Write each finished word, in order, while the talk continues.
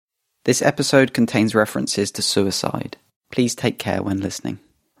This episode contains references to suicide. Please take care when listening.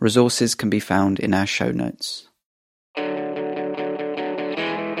 Resources can be found in our show notes.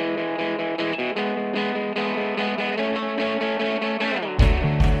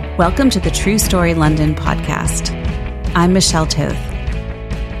 Welcome to the True Story London podcast. I'm Michelle Toth.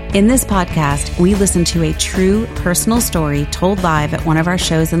 In this podcast, we listen to a true personal story told live at one of our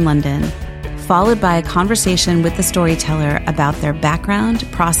shows in London, followed by a conversation with the storyteller about their background,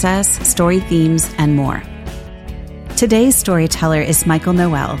 process, story themes, and more. Today's storyteller is Michael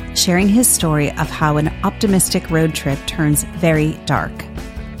Noel, sharing his story of how an optimistic road trip turns very dark.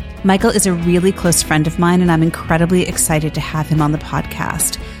 Michael is a really close friend of mine, and I'm incredibly excited to have him on the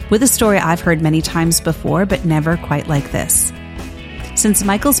podcast with a story I've heard many times before, but never quite like this. Since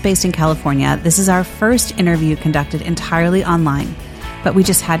Michael's based in California, this is our first interview conducted entirely online, but we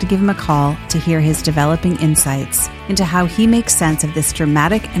just had to give him a call to hear his developing insights into how he makes sense of this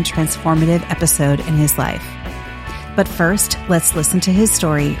dramatic and transformative episode in his life. But first, let's listen to his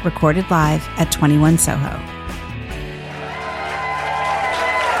story recorded live at 21 Soho.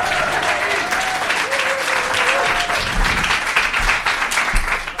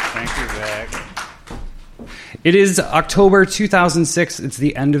 It is October 2006. It's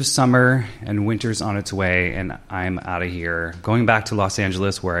the end of summer and winter's on its way, and I'm out of here, going back to Los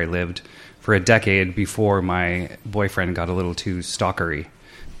Angeles, where I lived for a decade before my boyfriend got a little too stalkery,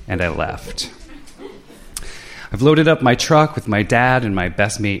 and I left. I've loaded up my truck with my dad and my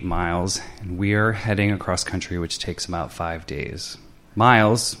best mate, Miles, and we are heading across country, which takes about 5 days.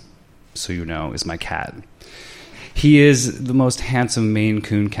 Miles, so you know, is my cat. He is the most handsome Maine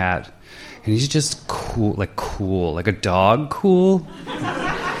Coon cat. And he's just cool, like a dog cool.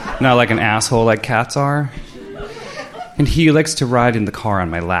 Not like an asshole like cats are. And he likes to ride in the car on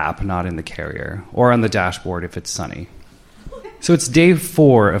my lap, not in the carrier, or on the dashboard if it's sunny. So it's day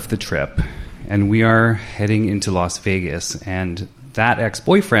 4 of the trip, and we are heading into Las Vegas, and that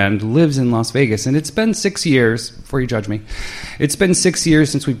ex-boyfriend lives in Las Vegas, and it's been 6 years, before you judge me, it's been 6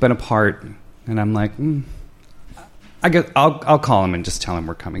 years since we've been apart, and I'm like, I'll call him and just tell him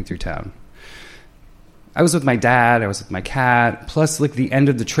we're coming through town. I was with my dad, I was with my cat, plus the end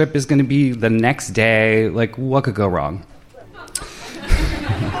of the trip is going to be the next day. What could go wrong?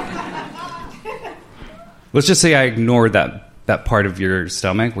 Let's just say I ignored that part of your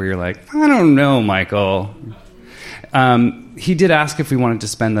stomach where you're like, I don't know, Michael. He did ask if we wanted to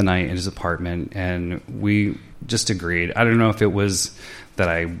spend the night in his apartment, and we just agreed. I don't know if it was that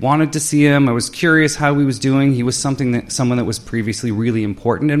I wanted to see him. I was curious how he was doing. He was someone that was previously really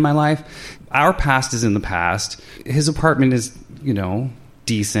important in my life. Our past is in the past. His apartment is,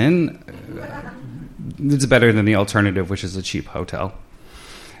 decent. It's better than the alternative, which is a cheap hotel.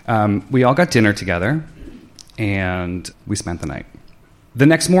 We all got dinner together, and we spent the night. The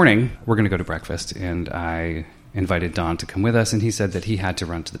next morning, we're going to go to breakfast, and I invited Don to come with us, and he said that he had to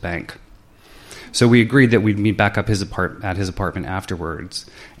run to the bank. So we agreed that we'd meet back up at his apartment afterwards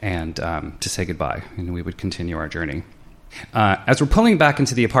and to say goodbye, and we would continue our journey. As we're pulling back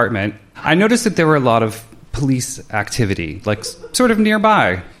into the apartment, I noticed that there were a lot of police activity, sort of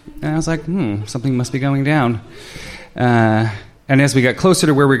nearby. And I was like, something must be going down. And as we got closer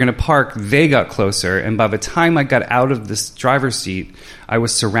to where we were going to park, they got closer. And by the time I got out of this driver's seat, I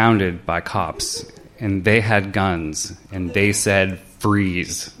was surrounded by cops. And they had guns. And they said,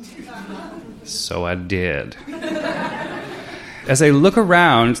 freeze. So I did. As I look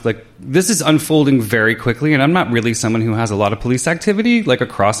around, this is unfolding very quickly, and I'm not really someone who has a lot of police activity, like a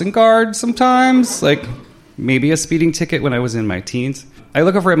crossing guard sometimes, maybe a speeding ticket when I was in my teens. I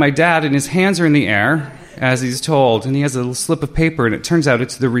look over at my dad, and his hands are in the air, as he's told, and he has a little slip of paper, and it turns out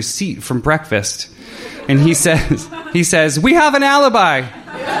it's the receipt from breakfast. And he says, we have an alibi.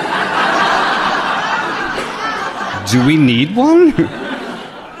 Do we need one?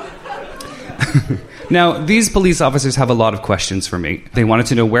 Now, these police officers have a lot of questions for me. They wanted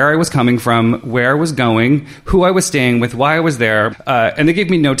to know where I was coming from, where I was going, who I was staying with, why I was there, and they gave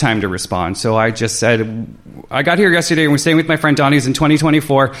me no time to respond. So I just said, I got here yesterday and we're staying with my friend Donnie's in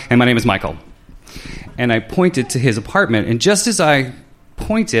 2024, and my name is Michael. And I pointed to his apartment, and just as I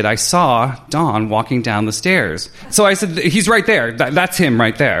pointed, I saw Don walking down the stairs. So I said, he's right there. That's him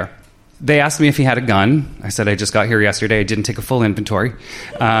right there. They asked me if he had a gun. I said, I just got here yesterday. I didn't take a full inventory.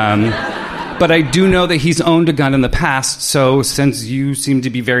 But I do know that he's owned a gun in the past, so since you seem to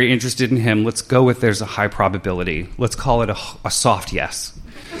be very interested in him, let's go with there's a high probability. Let's call it a soft yes.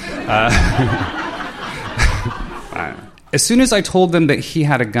 As soon as I told them that he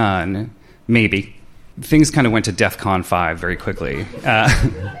had a gun, maybe, things kind of went to DEFCON 5 very quickly.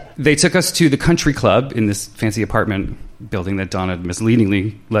 They took us to the country club in this fancy apartment building that Don had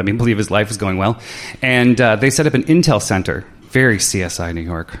misleadingly let me believe his life was going well. And they set up an Intel center, very CSI New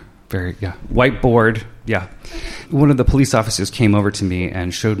York, very, whiteboard, One of the police officers came over to me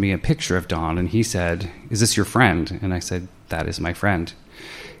and showed me a picture of Don, and he said, "Is this your friend?" And I said, "That is my friend."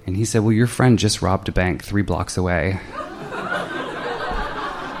 And he said, "Well, your friend just robbed a bank 3 blocks away."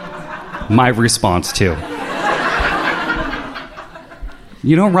 My response, too.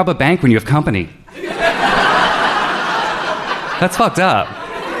 You don't rob a bank when you have company. That's fucked up.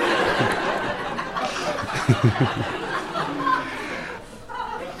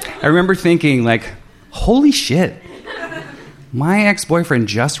 I remember thinking, like, holy shit. My ex-boyfriend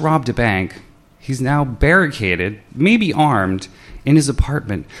just robbed a bank. He's now barricaded, maybe armed, in his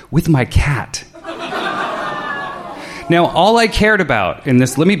apartment with my cat. Now, all I cared about in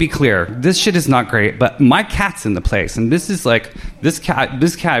this, let me be clear, this shit is not great, but my cat's in the place. And this is like, this cat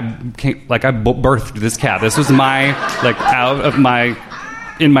came, like I birthed this cat. This was my, like,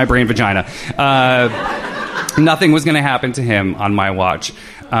 in my brain vagina. Nothing was going to happen to him on my watch.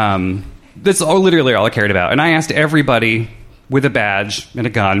 That's literally all I cared about. And I asked everybody with a badge and a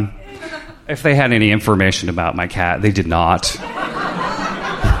gun if they had any information about my cat. They did not.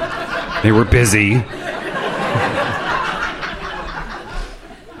 They were busy.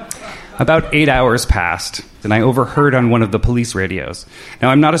 About 8 hours passed, and I overheard on one of the police radios. Now,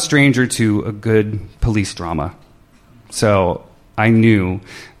 I'm not a stranger to a good police drama. So I knew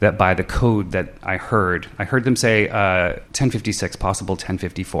that by the code that I heard them say 1056, possible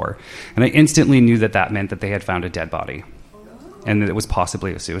 1054. And I instantly knew that that meant that they had found a dead body and that it was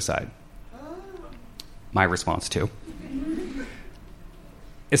possibly a suicide. My response, too.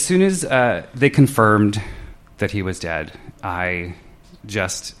 As soon as they confirmed that he was dead, I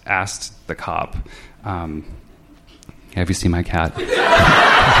just asked the cop, "Have you seen my cat?"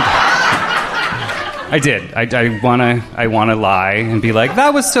 I did. I wanna lie and be like,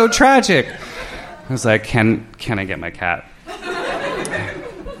 "That was so tragic." I was like, "Can I get my cat?"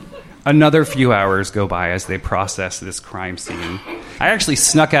 Another few hours go by as they process this crime scene. I actually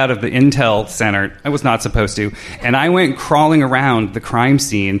snuck out of the Intel Center. I was not supposed to. And I went crawling around the crime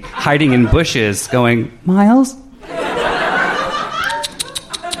scene, hiding in bushes, going, "Miles?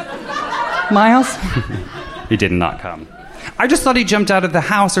 Miles?" He did not come. I just thought he jumped out of the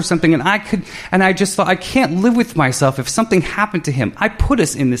house or something, and I just thought, I can't live with myself if something happened to him. I put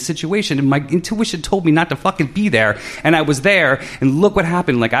us in this situation, and my intuition told me not to fucking be there, and I was there, and look what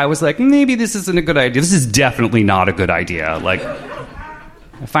happened. Like, I was like, maybe this isn't a good idea. This is definitely not a good idea. Like,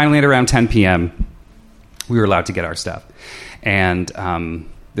 finally at around 10 p.m., we were allowed to get our stuff. And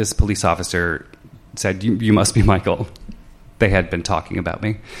this police officer said, you must be Michael. They had been talking about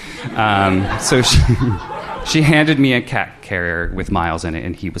me. So she handed me a cat carrier with Miles in it,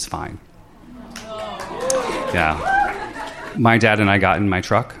 and he was fine. Yeah. My dad and I got in my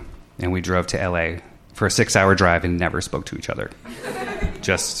truck, and we drove to L.A. for a 6-hour drive and never spoke to each other.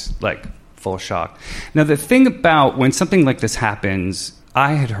 Just, like, full shock. Now, the thing about when something like this happens,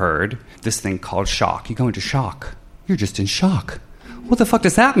 I had heard this thing called shock. You go into shock. You're just in shock. What the fuck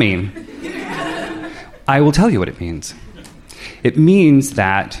does that mean? I will tell you what it means. It means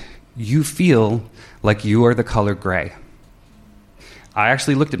that you feel like you are the color gray. I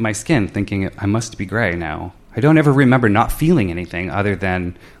actually looked at my skin thinking, I must be gray now. I don't ever remember not feeling anything other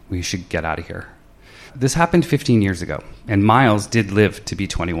than we should get out of here. This happened 15 years ago, and Miles did live to be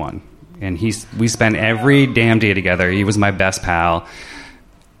 21. And we spent every damn day together. He was my best pal.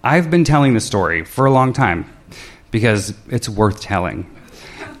 I've been telling this story for a long time because it's worth telling.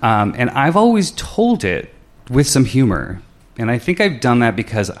 And I've always told it with some humor. And I think I've done that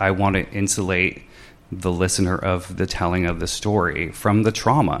because I want to insulate the listener of the telling of the story from the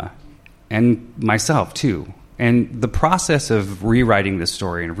trauma, and myself too. And the process of rewriting this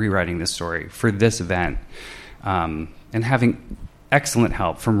story for this event, and having excellent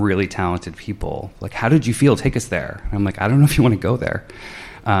help from really talented people. Like, how did you feel? Take us there. And I'm like, I don't know if you want to go there.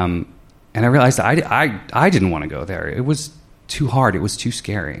 And I realized I didn't want to go there. It was too hard. It was too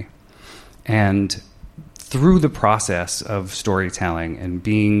scary. And through the process of storytelling and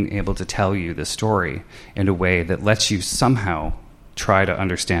being able to tell you the story in a way that lets you somehow try to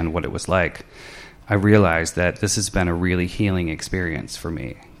understand what it was like, I realized that this has been a really healing experience for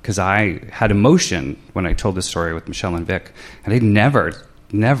me. Because I had emotion when I told this story with Michelle and Vic, and I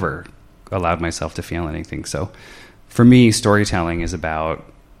never allowed myself to feel anything. So for me, storytelling is about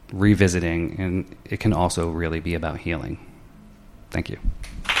revisiting, and it can also really be about healing. Thank you.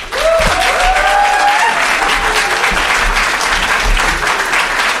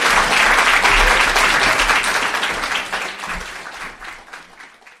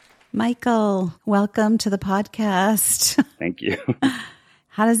 Michael, welcome to the podcast. Thank you.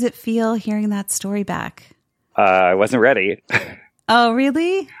 How does it feel hearing that story back? I wasn't ready. Oh,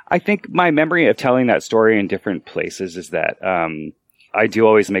 really? I think my memory of telling that story in different places is that I do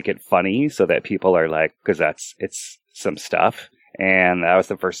always make it funny so that people are like, because it's some stuff. And that was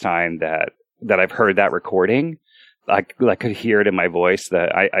the first time that I've heard that recording. I could hear it in my voice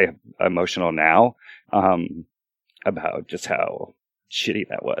that I'm emotional now about just how shitty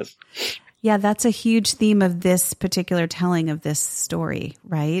that was. Yeah, that's a huge theme of this particular telling of this story,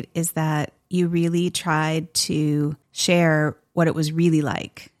 right? Is that you really tried to share what it was really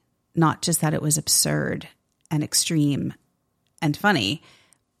like, not just that it was absurd and extreme and funny,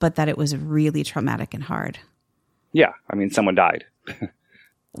 but that it was really traumatic and hard. Yeah, I mean, someone died.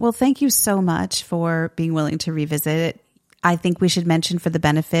 Well, thank you so much for being willing to revisit it. I think we should mention for the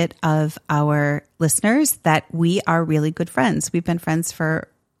benefit of our listeners that we are really good friends. We've been friends for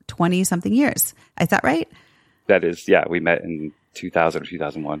 20-something years. Is that right? That is, yeah, we met in 2000 or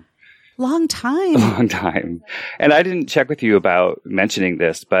 2001. Long time. Long time. And I didn't check with you about mentioning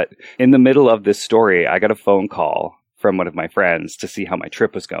this, but in the middle of this story, I got a phone call from one of my friends to see how my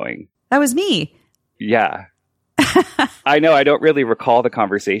trip was going. That was me. Yeah. I know. I don't really recall the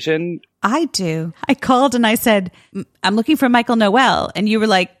conversation. I do. I called and I said, I'm looking for Michael Noel. And you were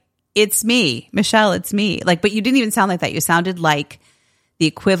like, it's me, Michelle, it's me. Like, but you didn't even sound like that. You sounded like the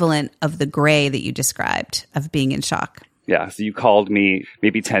equivalent of the gray that you described of being in shock. Yeah. So you called me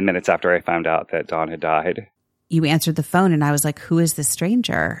maybe 10 minutes after I found out that Dawn had died. You answered the phone and I was like, who is this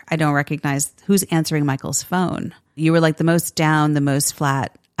stranger? I don't recognize who's answering Michael's phone. You were like the most down, the most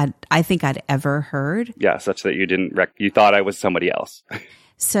flat I think I'd ever heard. Yeah, such that you didn't you thought I was somebody else.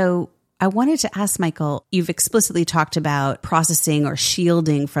 So I wanted to ask Michael, you've explicitly talked about processing or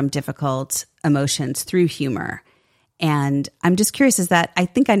shielding from difficult emotions through humor. And I'm just curious, I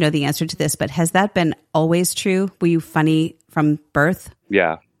think I know the answer to this, but has that been always true? Were you funny from birth?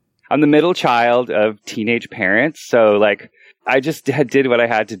 Yeah. I'm the middle child of teenage parents. So like, I just did what I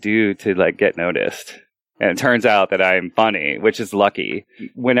had to do to like get noticed. And it turns out that I'm funny, which is lucky.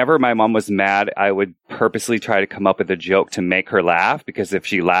 Whenever my mom was mad, I would purposely try to come up with a joke to make her laugh, because if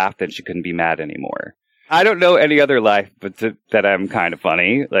she laughed, then she couldn't be mad anymore. I don't know any other life but that I'm kind of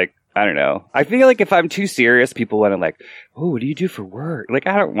funny. Like, I don't know. I feel like if I'm too serious, people want to like, oh, what do you do for work? Like,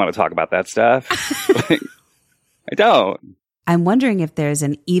 I don't want to talk about that stuff. Like, I don't. I'm wondering if there's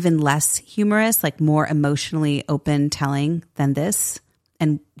an even less humorous, like more emotionally open telling than this.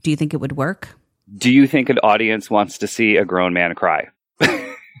 And do you think it would work? Do you think an audience wants to see a grown man cry?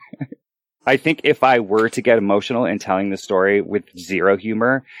 I think if I were to get emotional in telling the story with zero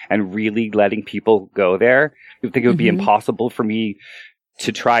humor and really letting people go there, I think it would be impossible for me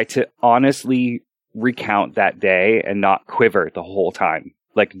to try to honestly recount that day and not quiver the whole time.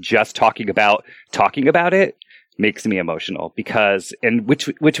 Like just talking about it makes me emotional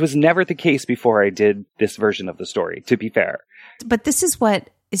which was never the case before I did this version of the story, to be fair. But this is what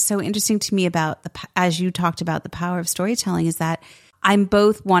is so interesting to me about as you talked about the power of storytelling, is that I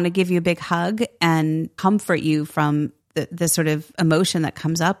both want to give you a big hug and comfort you from the sort of emotion that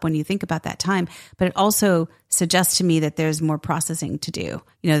comes up when you think about that time. But it also suggests to me that there's more processing to do,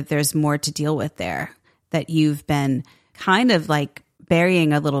 that there's more to deal with there, that you've been kind of like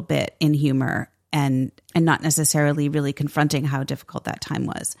burying a little bit in humor and not necessarily really confronting how difficult that time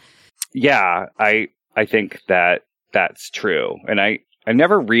was. Yeah, I think that's true. And I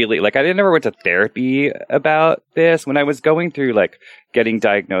never really, like, I never went to therapy about this. When I was going through, like, getting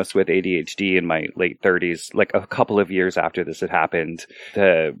diagnosed with ADHD in my late 30s, like, a couple of years after this had happened,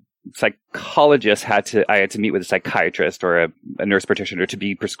 the psychologist I had to meet with a psychiatrist or a nurse practitioner to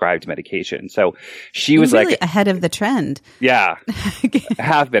be prescribed medication. So she was really like ahead of the trend. Yeah,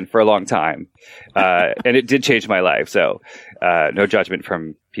 have been for a long time. And it did change my life. So, no judgment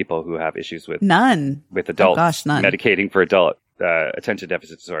from people who have issues with none with adults, oh gosh, none. Medicating for adult attention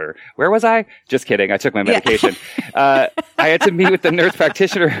deficit disorder. Where was I? Just kidding. I took my medication. I had to meet with the nurse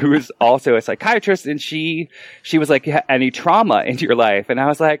practitioner who was also a psychiatrist, and she was like, any trauma in your life? And I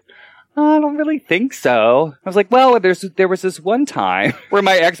was like, I don't really think so. I was like, well, there was this one time where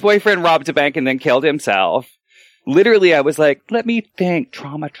my ex-boyfriend robbed a bank and then killed himself. Literally, I was like, let me think.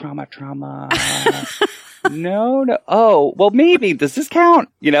 Trauma. No. Oh, well, maybe. Does this count?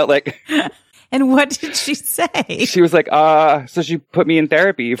 Like... And what did she say? She was like, so she put me in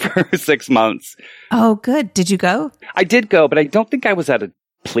therapy for 6 months. Oh, good. Did you go? I did go, but I don't think I was at a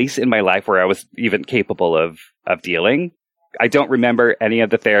place in my life where I was even capable of dealing. I don't remember any of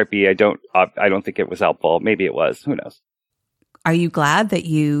the therapy. I don't think it was helpful. Maybe it was. Who knows? Are you glad that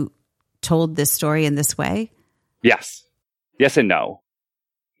you told this story in this way? Yes. Yes and no.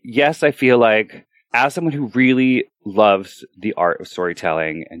 yes, I feel like as someone who really loves the art of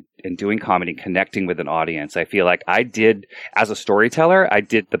storytelling and doing comedy, connecting with an audience, I feel like as a storyteller, I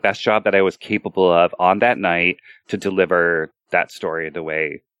did the best job that I was capable of on that night to deliver that story the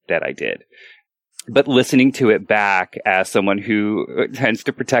way that I did. But listening to it back as someone who tends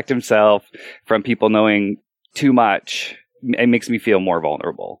to protect himself from people knowing too much, it makes me feel more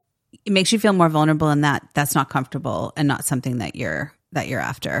vulnerable. It makes you feel more vulnerable, and that's not comfortable and not something that you're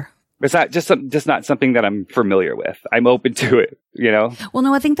after. It's not just not something that I'm familiar with. I'm open to it, you know? Well,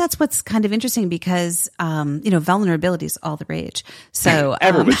 no, I think that's what's kind of interesting because, vulnerability is all the rage. So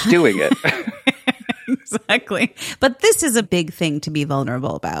everyone's doing it. Exactly. But this is a big thing to be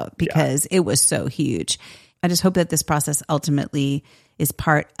vulnerable about because it was so huge. I just hope that this process ultimately is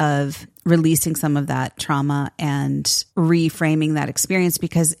part of releasing some of that trauma and reframing that experience,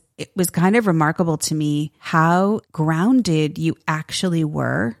 because it was kind of remarkable to me how grounded you actually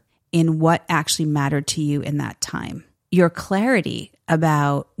were in what actually mattered to you in that time. Your clarity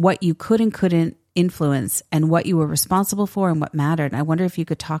about what you could and couldn't influence and what you were responsible for and what mattered. And I wonder if you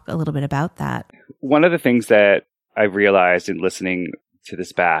could talk a little bit about that. One of the things that I realized in listening to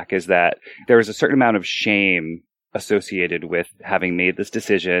this back is that there was a certain amount of shame associated with having made this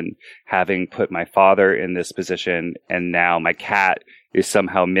decision, having put my father in this position, and now my cat is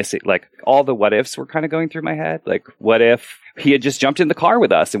somehow missing. Like, all the what ifs were kind of going through my head. Like, what if he had just jumped in the car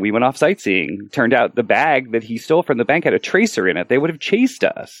with us and we went off sightseeing? Turned out the bag that he stole from the bank had a tracer in it. They would have chased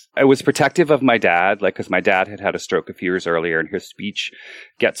us. I was protective of my dad, like, because my dad had had a stroke a few years earlier and his speech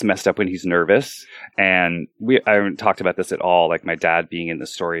gets messed up when he's nervous. And I haven't talked about this at all, like my dad being in the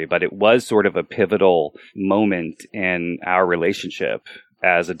story, but it was sort of a pivotal moment in our relationship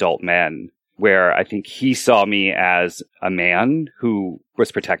as adult men, where I think he saw me as a man who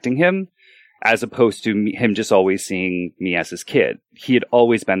was protecting him, as opposed to him just always seeing me as his kid. He had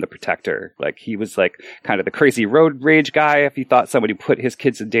always been the protector. Like, he was like kind of the crazy road rage guy. If he thought somebody put his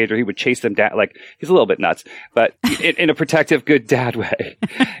kids in danger, he would chase them down. Like, he's a little bit nuts, but in a protective, good dad way.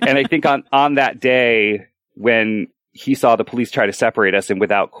 And I think on that day when he saw the police try to separate us, and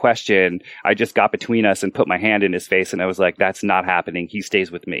without question, I just got between us and put my hand in his face. And I was like, that's not happening. He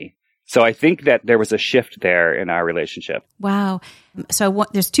stays with me. So I think that there was a shift there in our relationship. Wow. So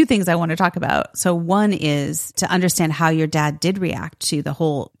there's two things I want to talk about. So one is to understand how your dad did react to the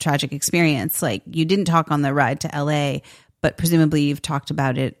whole tragic experience. Like, you didn't talk on the ride to LA, but presumably you've talked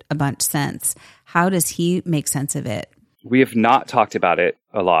about it a bunch since. How does he make sense of it? We have not talked about it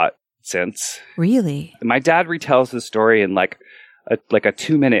a lot since. Really? My dad retells the story in like a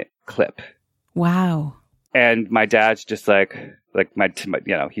 2-minute clip. Wow. And my dad's just like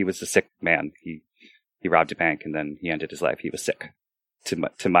he was a sick man. He robbed a bank and then he ended his life. He was sick.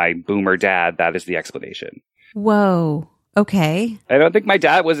 To my boomer dad, that is the explanation. Whoa. Okay. I don't think my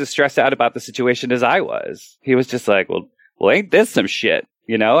dad was as stressed out about the situation as I was. He was just like, well, ain't this some shit?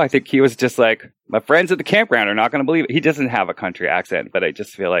 You know, I think he was just like, my friends at the campground are not going to believe it. He doesn't have a country accent, but I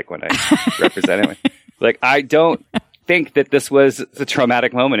just feel like when I represent him, like, I don't think that this was a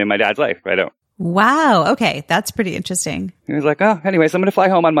traumatic moment in my dad's life. I don't. Wow. Okay. That's pretty interesting. He was like, oh, anyways, I'm going to fly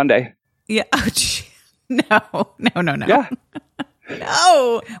home on Monday. Yeah. Oh, no. Yeah.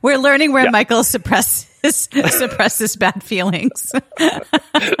 No. We're learning where Michael suppresses bad feelings.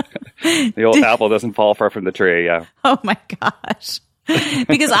 The old apple doesn't fall far from the tree. Yeah. Oh my gosh.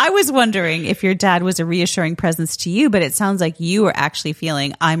 Because I was wondering if your dad was a reassuring presence to you, but it sounds like you were actually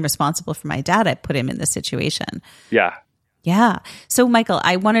feeling, I'm responsible for my dad. I put him in this situation. Yeah. Yeah. So, Michael,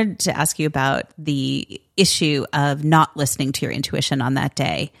 I wanted to ask you about the issue of not listening to your intuition on that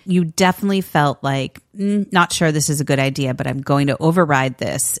day. You definitely felt like, not sure this is a good idea, but I'm going to override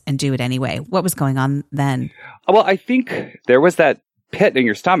this and do it anyway. What was going on then? Well, I think there was that pit in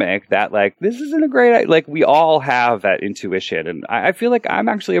your stomach that, like, this isn't a great idea. Like, we all have that intuition. And I feel like I'm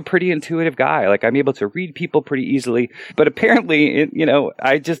actually a pretty intuitive guy. Like, I'm able to read people pretty easily. But apparently,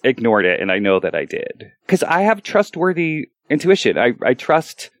 I just ignored it. And I know that I did. Because I have trustworthy intuition. I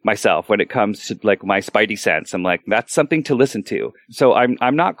trust myself when it comes to, like, my spidey sense. I'm like, that's something to listen to. So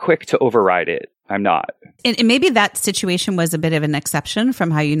I'm not quick to override it. I'm not. And maybe that situation was a bit of an exception from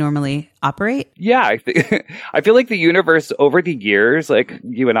how you normally operate. Yeah, I feel like the universe over the years, like,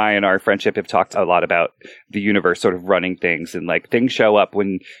 you and I in our friendship have talked a lot about the universe sort of running things, and like things show up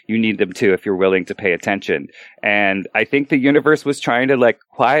when you need them to if you're willing to pay attention. And I think the universe was trying to, like,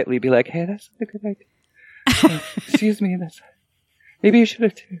 quietly be like, hey, that's not a good idea. Excuse me, maybe you should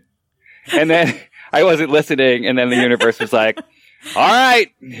have too. And then I wasn't listening, and then the universe was like, all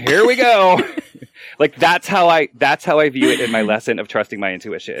right, here we go. Like that's how I view it in my lesson of trusting my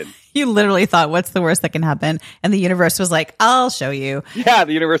intuition. You literally thought, what's the worst that can happen? And the universe was like, I'll show you. Yeah,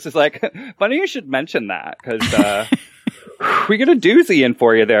 the universe is like, funny you should mention that, because we get a doozy in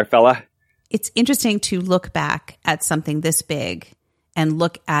for you there, fella. It's interesting to look back at something this big and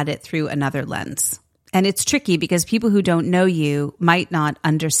look at it through another lens. And it's tricky because people who don't know you might not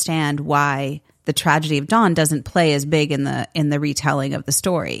understand why the tragedy of Don doesn't play as big in the retelling of the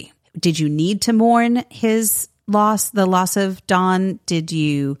story. Did you need to mourn his loss, the loss of Don? Did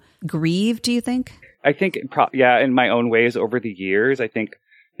you grieve, do you think? I think, in my own ways over the years. I think,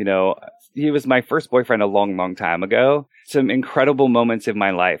 he was my first boyfriend a long, long time ago. Some incredible moments in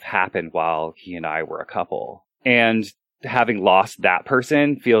my life happened while he and I were a couple. And having lost that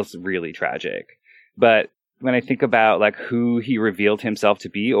person feels really tragic. But when I think about like who he revealed himself to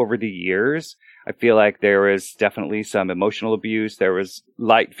be over the years, I feel like there was definitely some emotional abuse. There was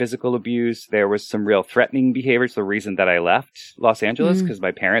light physical abuse. There was some real threatening behaviors. The reason that I left Los Angeles, because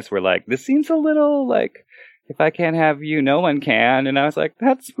my parents were like, this seems a little like, if I can't have you, no one can. And I was like,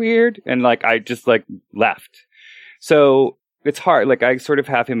 that's weird. And like, I just like left. So it's hard. Like I sort of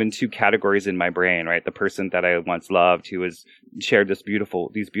have him in two categories in my brain, right? The person that I once loved who has shared these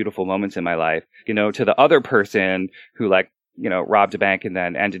beautiful moments in my life, to the other person who like, robbed a bank and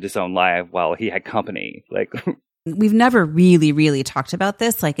then ended his own life while he had company. Like we've never really, really talked about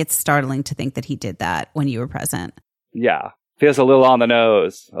this. Like it's startling to think that he did that when you were present. Yeah. Feels a little on the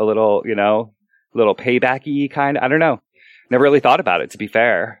nose, a little, little paybacky kind. I don't know. Never really thought about it, to be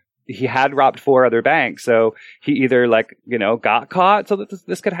fair. He had robbed 4 other banks. So he either got caught so that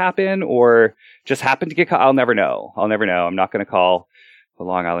this could happen or just happened to get caught. I'll never know. I'm not going to call the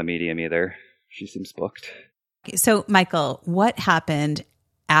Long Island Medium either. She seems booked. So Michael, what happened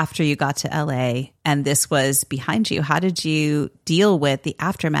after you got to LA and this was behind you? How did you deal with the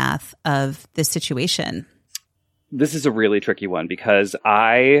aftermath of this situation? This is a really tricky one because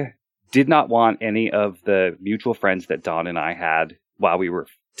I did not want any of the mutual friends that Don and I had while we were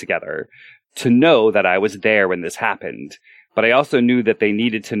together to know that I was there when this happened. But I also knew that they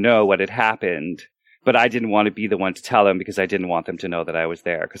needed to know what had happened. But I didn't want to be the one to tell them because I didn't want them to know that I was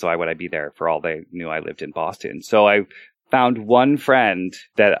there. Because why would I be there for all they knew I lived in Boston? So I found one friend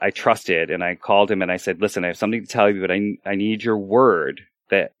that I trusted and I called him and I said, listen, I have something to tell you, but I need your word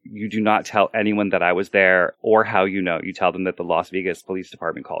that you do not tell anyone that I was there or how you know. You tell them that the Las Vegas Police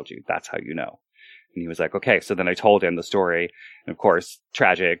Department called you. That's how you know. And he was like, okay. So then I told him the story. And of course,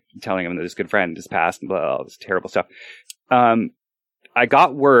 tragic, telling him that his good friend has passed and blah, all this terrible stuff. I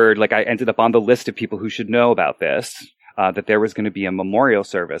got word, like I ended up on the list of people who should know about this, that there was going to be a memorial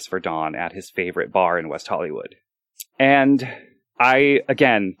service for Don at his favorite bar in West Hollywood. And I,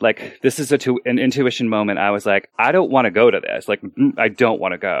 again, like this is an intuition moment. I was like, I don't want to go to this. Like, I don't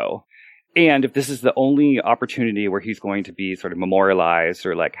want to go. And if this is the only opportunity where he's going to be sort of memorialized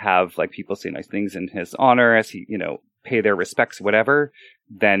or like have like people say nice things in his honor as he, pay their respects, whatever,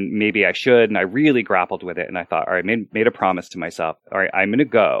 then maybe I should. And I really grappled with it. And I thought, all right, made a promise to myself. All right, I'm going to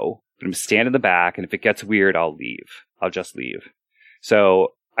go. I'm going to stand in the back. And if it gets weird, I'll leave. I'll just leave.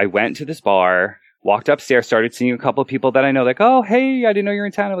 So I went to this bar, walked upstairs, started seeing a couple of people that I know, like, oh, hey, I didn't know you were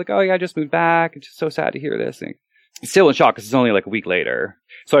in town. I'm like, oh, yeah, I just moved back. It's just so sad to hear this. And still in shock because it's only like a week later.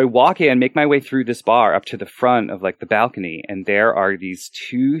 So I walk in, make my way through this bar up to the front of like the balcony. And there are these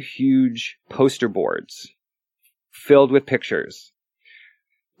 2 huge poster boards filled with pictures.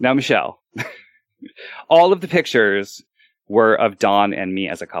 Now, Michelle, all of the pictures were of Don and me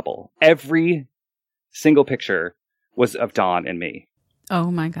as a couple. Every single picture was of Don and me.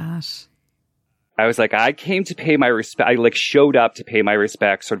 Oh my gosh. I was like, I came to pay my respect. I like showed up to pay my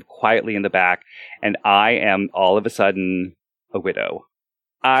respects sort of quietly in the back. And I am all of a sudden a widow.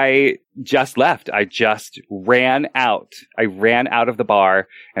 I just left. I just ran out. I ran out of the bar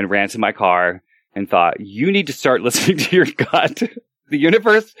and ran to my car and thought, you need to start listening to your gut. The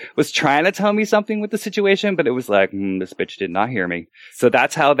universe was trying to tell me something with the situation, but it was like, this bitch did not hear me. So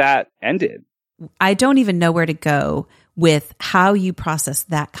that's how that ended. I don't even know where to go with how you process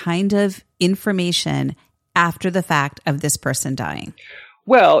that kind of information after the fact of this person dying.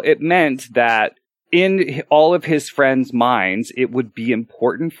 Well, it meant that in all of his friends' minds, it would be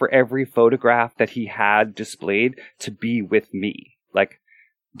important for every photograph that he had displayed to be with me. Like,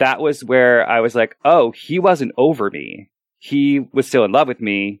 that was where I was like, oh, he wasn't over me. He was still in love with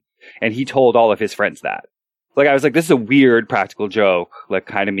me. And he told all of his friends that. Like, I was like, this is a weird practical joke. Like,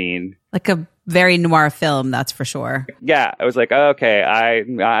 kind of mean. Like a very noir film, that's for sure. Yeah, I was like, okay,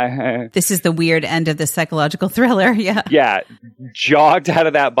 I this is the weird end of the psychological thriller. Yeah. Yeah, jogged out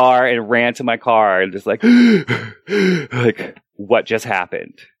of that bar and ran to my car and just like, like, what just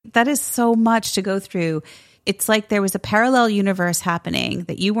happened? That is so much to go through. It's like there was a parallel universe happening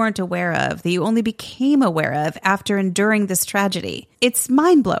that you weren't aware of, that you only became aware of after enduring this tragedy. It's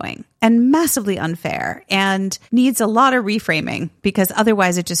mind-blowing and massively unfair and needs a lot of reframing, because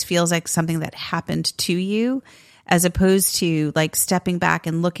otherwise it just feels like something that happened to you, as opposed to like stepping back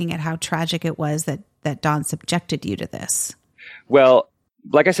and looking at how tragic it was that Don subjected you to this. Well,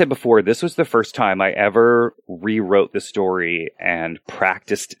 like I said before, this was the first time I ever rewrote the story and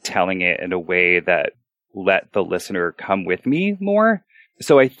practiced telling it in a way that let the listener come with me more.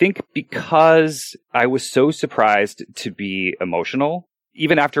 So I think because I was so surprised to be emotional,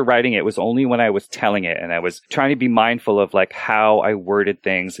 even after writing it was only when I was telling it and I was trying to be mindful of like how I worded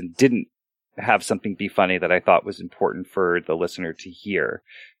things and didn't have something be funny that I thought was important for the listener to hear.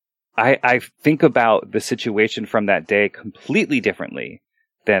 I think about the situation from that day completely differently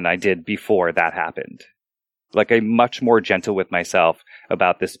than I did before that happened. Like, I'm much more gentle with myself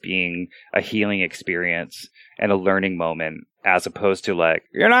about this being a healing experience and a learning moment, as opposed to like,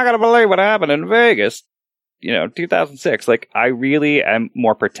 you're not going to believe what happened in Vegas, 2006. Like, I really am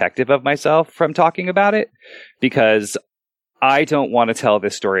more protective of myself from talking about it, because I don't want to tell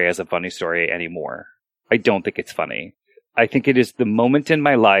this story as a funny story anymore. I don't think it's funny. I think it is the moment in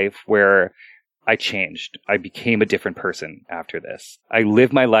my life where I changed. I became a different person after this. I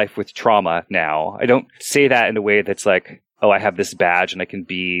live my life with trauma now. I don't say that in a way that's like, oh, I have this badge and I can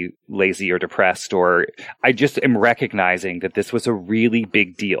be lazy or depressed, or I just am recognizing that this was a really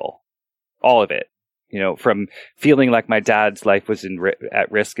big deal. All of it. From feeling like my dad's life was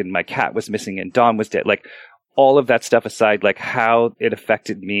at risk and my cat was missing and Don was dead. Like, all of that stuff aside, like how it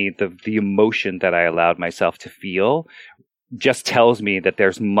affected me, the emotion that I allowed myself to feel just tells me that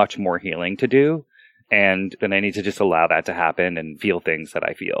there's much more healing to do. And then I need to just allow that to happen and feel things that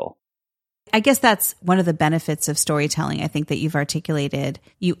I feel. I guess that's one of the benefits of storytelling, I think, that you've articulated.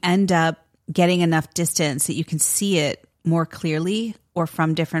 You end up getting enough distance that you can see it more clearly or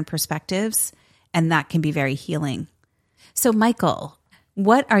from different perspectives. And that can be very healing. So, Michael,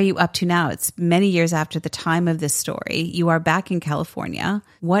 what are you up to now? It's many years after the time of this story. You are back in California.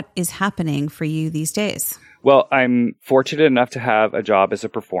 What is happening for you these days? Well, I'm fortunate enough to have a job as a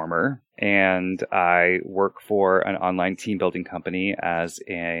performer, and I work for an online team building company as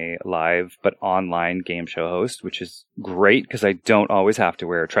a live but online game show host, which is great because I don't always have to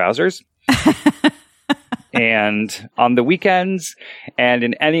wear trousers. And on the weekends and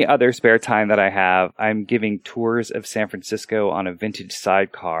in any other spare time that I have, I'm giving tours of San Francisco on a vintage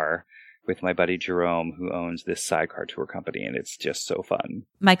sidecar with my buddy Jerome, who owns this sidecar tour company, and it's just so fun.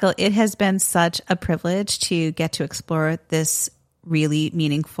 Michael, it has been such a privilege to get to explore this really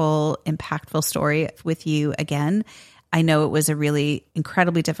meaningful, impactful story with you again. I know it was a really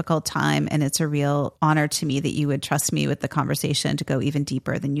incredibly difficult time, and it's a real honor to me that you would trust me with the conversation to go even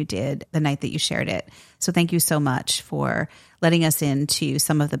deeper than you did the night that you shared it. So thank you so much for letting us into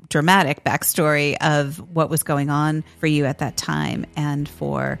some of the dramatic backstory of what was going on for you at that time, and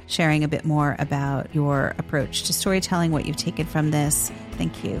for sharing a bit more about your approach to storytelling, what you've taken from this.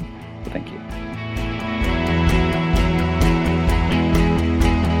 Thank you. Thank you.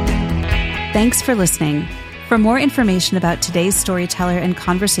 Thanks for listening. For more information about today's storyteller and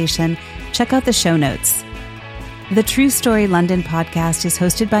conversation, check out the show notes. The True Story London podcast is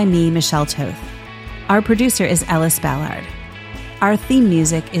hosted by me, Michelle Toth. Our producer is Ellis Ballard. Our theme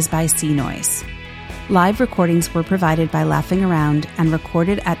music is by Sea Noise. Live recordings were provided by Laughing Around and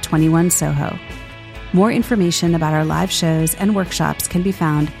recorded at 21 Soho. More information about our live shows and workshops can be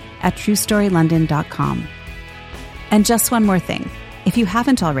found at truestorylondon.com. And just one more thing. If you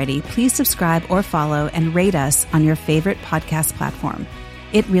haven't already, please subscribe or follow and rate us on your favorite podcast platform.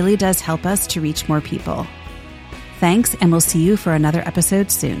 It really does help us to reach more people. Thanks, and we'll see you for another episode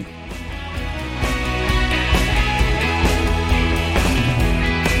soon.